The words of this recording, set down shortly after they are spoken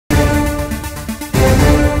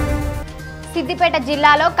సిద్దిపేట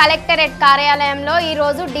జిల్లాలో కలెక్టరేట్ కార్యాలయంలో ఈ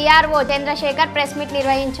రోజు డిఆర్ఓ చంద్రశేఖర్ ప్రెస్ మీట్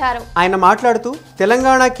నిర్వహించారు. ఆయన మాట్లాడుతూ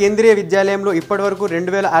తెలంగాణ కేంద్రీయ విద్యాలయంలో ఇప్పటివరకు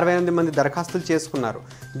 2068 మంది దరఖాస్తులు చేసుకున్నారు.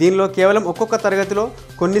 దీనిలో కేవలం ఒక్కొక్క తరగతిలో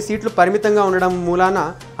కొన్ని సీట్లు పరిమితంగా ఉండడం మూలాన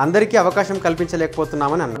అందరికీ అవకాశం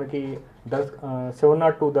కల్పించలేకపోతున్నామని అన్నారు. మనకి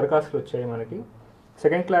 702 దరఖాస్తులు వచ్చాయి. మనకి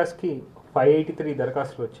సెకండ్ క్లాస్కి 583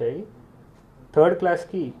 దరఖాస్తులు వచ్చాయి. థర్డ్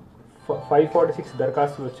క్లాస్కి 546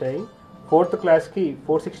 దరఖాస్తులు వచ్చాయి. ఫోర్త్ క్లాస్కి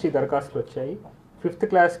 460 దరఖాస్తులు వచ్చాయి. ఫిఫ్త్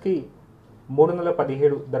క్లాస్కి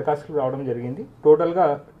 317 దరఖాస్తులు రావడం జరిగింది. టోటల్గా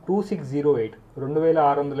 2608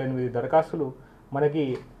 దరఖాస్తులు మనకి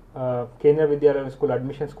కేంద్రీయ విద్యాలయం స్కూల్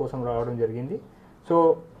అడ్మిషన్స్ కోసం రావడం జరిగింది. సో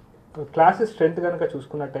క్లాసెస్ స్ట్రెంత్ కనుక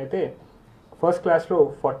చూసుకున్నట్టయితే ఫస్ట్ క్లాస్లో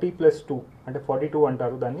 40+2 అంటే 42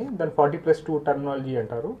 అంటారు, దాన్ని 40+2 టర్మినాలజీ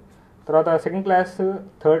అంటారు. తర్వాత second class,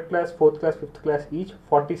 third class, fourth class, fifth class each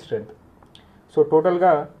 40 strength. So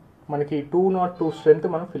టోటల్గా మనకి 202 స్ట్రెంత్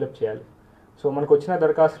మనం ఫిలప్ చేయాలి. సో మనకు వచ్చిన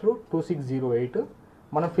దరఖాస్తులు 2608.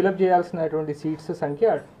 మనం ఫిలప్ చేయాల్సినటువంటి సీట్స్ సంఖ్య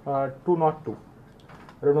 202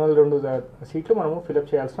 సీట్లు మనము ఫిలప్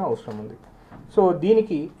చేయాల్సిన అవసరం ఉంది. సో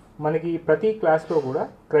దీనికి మనకి ప్రతి క్లాస్లో కూడా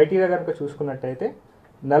క్రైటీరియా కనుక చూసుకున్నట్టయితే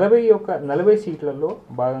 40 సీట్లలో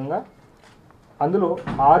భాగంగా అందులో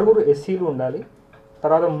 6 ఎస్సీలు ఉండాలి,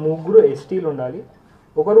 తర్వాత 3 ఎస్టీలు ఉండాలి,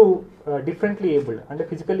 ఒకరు డిఫరెంట్లీ ఏబుల్డ్ అంటే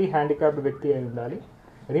ఫిజికల్లీ హ్యాండిక్యాప్డ్ వ్యక్తి అయి ఉండాలి.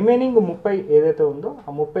 రిమైనింగ్ 30 ఏదైతే ఉందో ఆ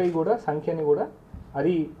 30 కూడా సంఖ్యని కూడా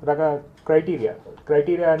అది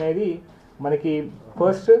క్రైటీరియా అనేది మనకి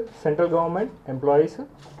ఫస్ట్ సెంట్రల్ గవర్నమెంట్ ఎంప్లాయీస్,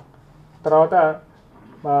 తర్వాత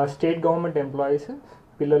స్టేట్ గవర్నమెంట్ ఎంప్లాయీస్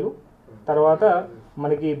పిల్లలు, తర్వాత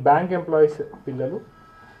మనకి బ్యాంక్ ఎంప్లాయీస్ పిల్లలు.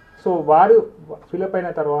 సో వారు ఫిలప్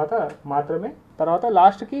అయిన తర్వాత మాత్రమే తర్వాత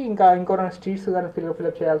లాస్ట్కి ఇంకో 2 స్ట్రీట్స్ కానీ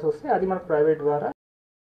ఫిలప్ చేయాల్సి వస్తే అది మనకు ప్రైవేట్ ద్వారా